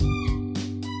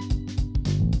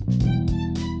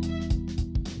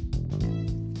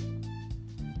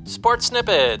Sports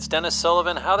Snippets. Dennis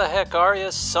Sullivan, how the heck are you?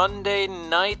 Sunday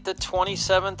night, the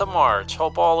 27th of March.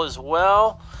 Hope all is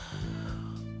well.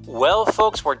 Well,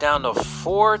 folks, we're down to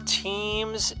 4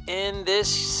 teams in this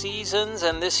season's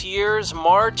and this year's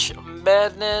March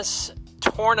Madness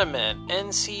Tournament.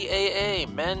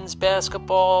 NCAA Men's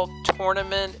Basketball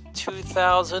Tournament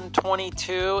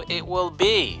 2022. It will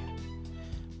be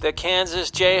the Kansas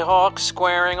Jayhawks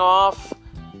squaring off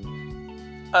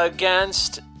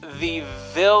against the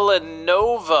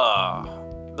Villanova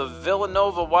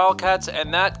Wildcats,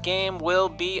 and that game will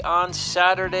be on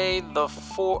Saturday the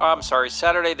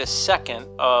 2nd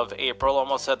of April.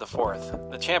 Almost said the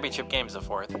 4th. The championship game is the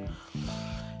 4th.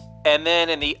 And then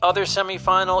in the other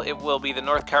semifinal, it will be the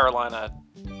North Carolina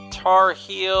Tar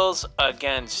Heels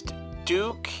against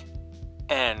Duke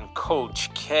and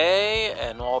Coach K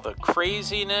and all the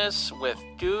craziness with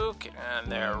Duke and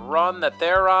their run that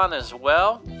they're on as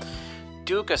well.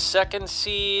 Duke a 2nd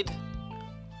seed,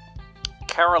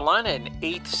 Carolina an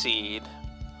 8th seed,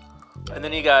 and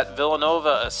then you got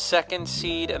Villanova a 2nd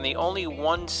seed, and the only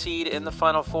 1 seed in the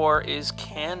Final Four is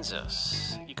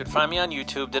Kansas. You could find me on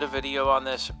YouTube, did a video on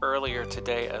this earlier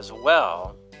today as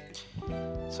well,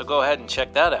 so go ahead and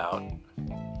check that out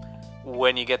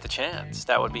when you get the chance.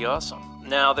 That would be awesome.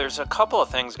 Now, there's a couple of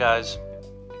things, guys.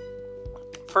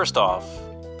 First off,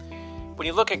 when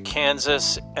you look at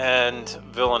Kansas and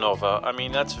Villanova, I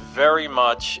mean, that's very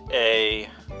much a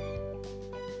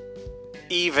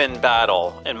even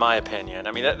battle, in my opinion.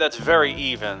 I mean, that's very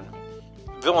even.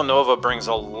 Villanova brings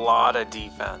a lot of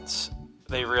defense.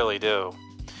 They really do.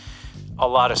 A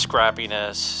lot of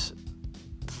scrappiness.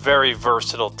 Very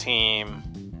versatile team.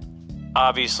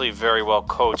 Obviously very well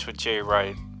coached with Jay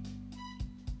Wright.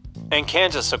 And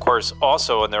Kansas, of course,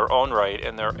 also in their own right,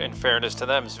 and in fairness to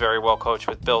them, is very well coached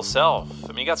with Bill Self.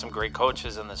 I mean, you got some great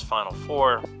coaches in this Final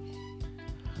Four.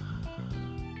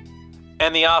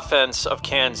 And the offense of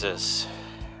Kansas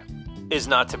is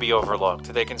not to be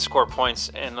overlooked. They can score points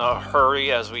in a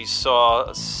hurry, as we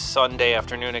saw Sunday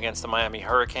afternoon against the Miami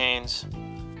Hurricanes,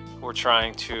 who were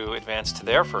trying to advance to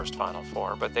their first Final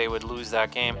Four, but they would lose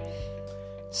that game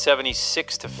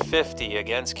 76-50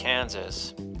 against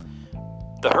Kansas.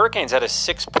 The Hurricanes had a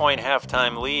 6-point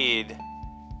halftime lead,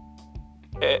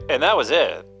 and that was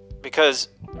it, because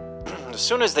as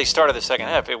soon as they started the second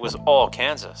half, it was all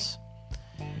Kansas.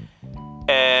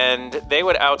 And they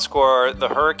would outscore the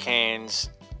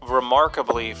Hurricanes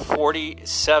remarkably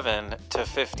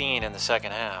 47-15 in the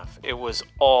second half. It was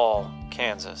all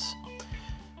Kansas.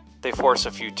 They force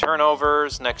a few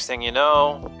turnovers. Next thing you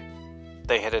know,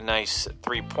 they hit a nice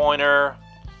three-pointer.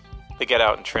 They get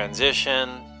out in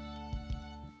transition.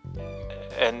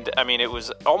 And, I mean, it was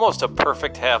almost a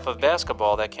perfect half of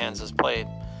basketball that Kansas played.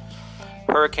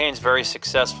 Hurricanes, very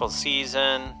successful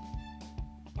season.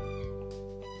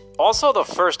 Also the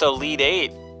first Elite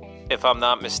Eight, if I'm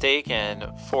not mistaken,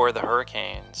 for the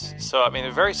Hurricanes. So, I mean,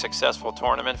 a very successful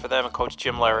tournament for them and Coach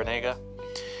Jim Larrañaga.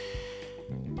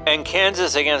 And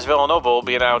Kansas against Villanova will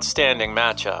be an outstanding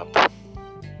matchup.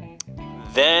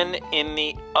 Then in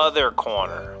the other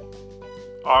corner,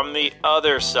 on the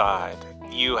other side,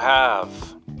 you have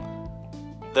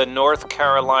the North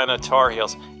Carolina Tar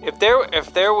Heels. If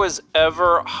there was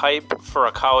ever hype for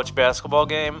a college basketball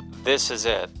game, this is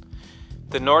it.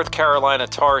 The North Carolina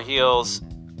Tar Heels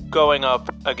going up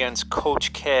against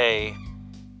Coach K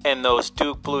and those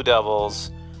Duke Blue Devils,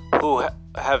 who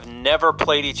have never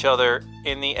played each other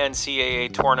in the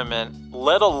NCAA tournament,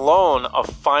 let alone a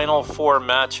Final Four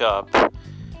matchup.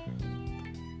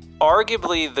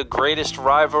 Arguably the greatest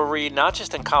rivalry, not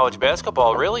just in college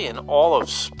basketball, really in all of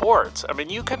sports. I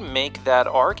mean, you could make that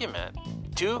argument.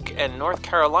 Duke and North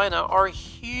Carolina are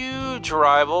huge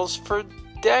rivals for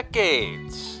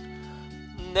decades.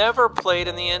 Never played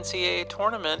in the NCAA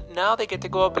tournament. Now they get to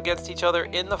go up against each other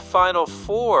in the Final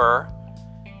Four.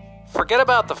 Forget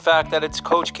about the fact that it's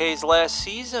Coach K's last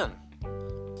season.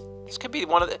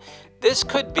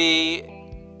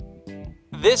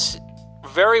 This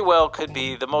very well could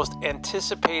be the most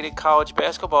anticipated college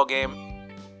basketball game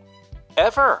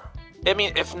ever. I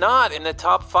mean, if not in the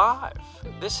top 5.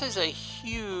 This is a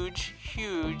huge,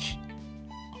 huge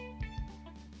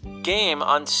game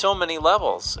on so many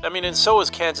levels. I mean, and so is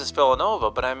Kansas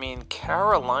Villanova, but I mean,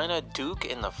 Carolina Duke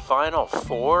in the Final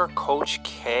Four, Coach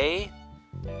K,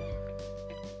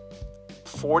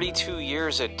 42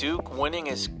 years at Duke, winning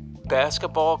his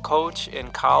basketball coach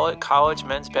in college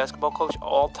men's basketball coach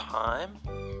all time.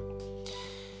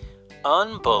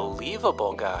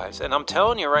 Unbelievable, guys. And I'm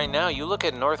telling you right now, you look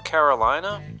at North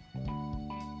Carolina,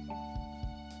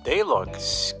 they look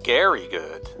scary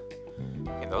good.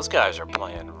 And those guys are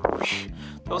playing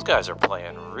Those guys are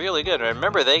playing really good.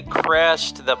 Remember, they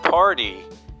crashed the party,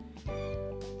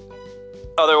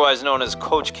 otherwise known as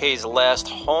Coach K's last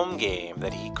home game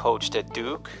that he coached at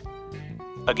Duke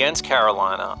against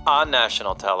Carolina on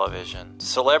national television.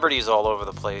 Celebrities all over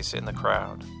the place in the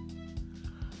crowd.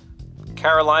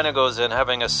 Carolina goes in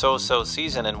having a so-so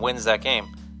season and wins that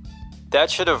game. That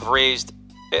should have raised,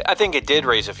 I think it did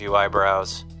raise a few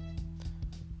eyebrows.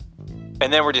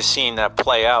 And then we're just seeing that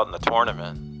play out in the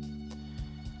tournament.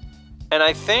 And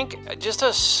I think just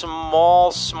a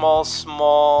small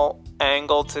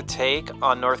angle to take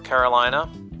on North Carolina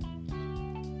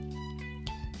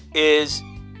is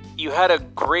you had a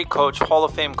great coach, Hall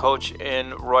of Fame coach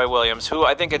in Roy Williams, who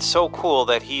I think it's so cool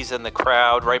that he's in the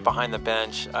crowd right behind the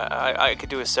bench. I could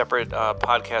do a separate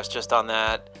podcast just on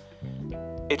that.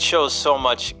 It shows so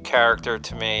much character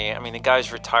to me. I mean, the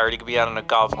guy's retired. He could be out on a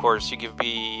golf course. He could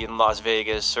be in Las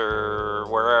Vegas or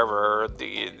wherever,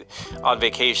 on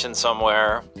vacation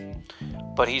somewhere.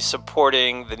 But he's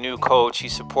supporting the new coach.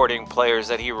 He's supporting players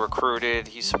that he recruited.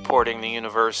 He's supporting the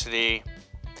university.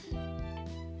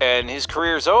 And his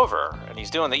career's over. And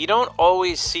he's doing that. You don't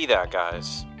always see that,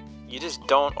 guys. You just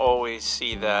don't always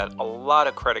see that. A lot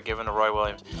of credit given to Roy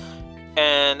Williams.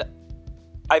 And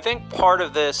I think part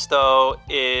of this, though,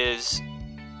 is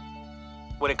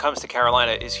when it comes to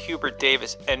Carolina, is Hubert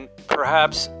Davis and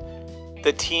perhaps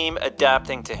the team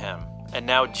adapting to him and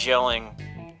now gelling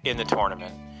in the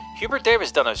tournament. Hubert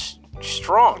Davis done a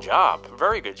strong job,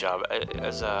 very good job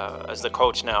as the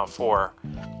coach now for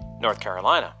North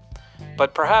Carolina.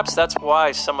 But perhaps that's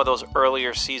why some of those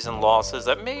earlier season losses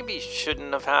that maybe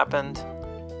shouldn't have happened,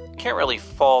 can't really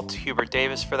fault Hubert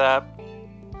Davis for that.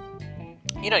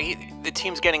 You know, the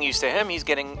team's getting used to him. He's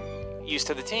getting used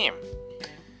to the team.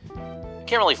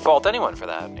 Can't really fault anyone for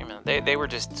that. I mean, they were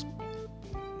just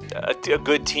a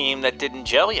good team that didn't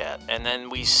gel yet. And then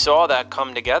we saw that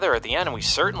come together at the end, and we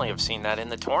certainly have seen that in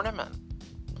the tournament.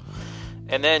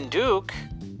 And then Duke,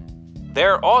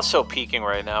 they're also peaking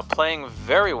right now, playing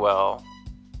very well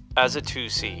as a 2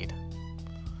 seed.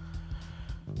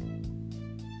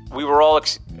 We were all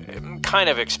kind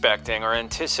of expecting or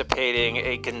anticipating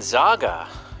a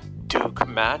Gonzaga-Duke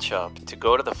matchup to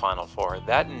go to the Final Four.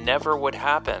 That never would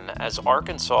happen as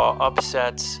Arkansas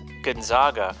upsets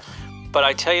Gonzaga. But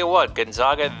I tell you what,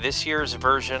 Gonzaga, this year's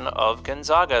version of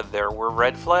Gonzaga, there were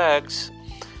red flags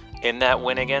in that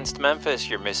win against Memphis.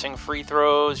 You're missing free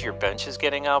throws. Your bench is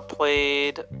getting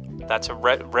outplayed. That's a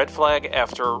red flag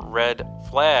after red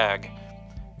flag.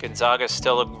 Gonzaga's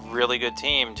still a really good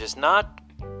team, just not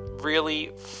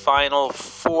really Final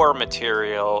Four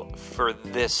material for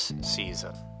this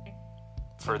season.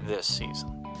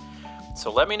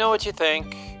 So let me know what you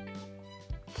think.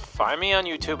 Find me on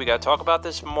YouTube. We got to talk about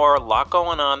this more. A lot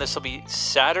going on. This will be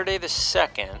Saturday the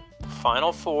 2nd,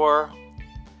 Final Four,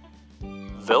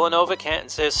 Villanova,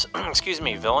 Kansas.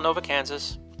 Villanova,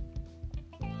 Kansas.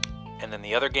 And then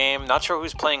the other game, not sure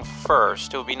who's playing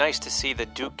first. It would be nice to see the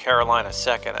Duke Carolina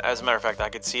second. As a matter of fact, I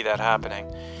could see that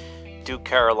happening. Duke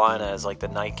Carolina is like the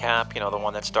nightcap, the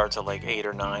one that starts at like 8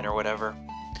 or 9 or whatever.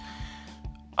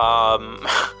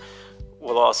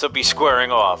 Will also be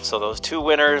squaring off. So those two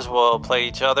winners will play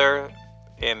each other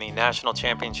in the national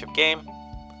championship game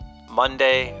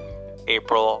Monday,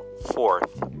 April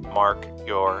 4th. Mark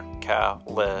your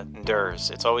calendars.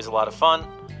 It's always a lot of fun.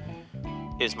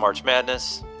 Is March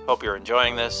Madness. Hope you're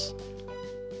enjoying this.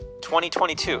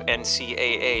 2022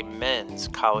 NCAA Men's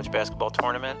College Basketball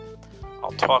Tournament.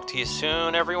 I'll talk to you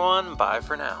soon, everyone. Bye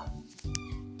for now.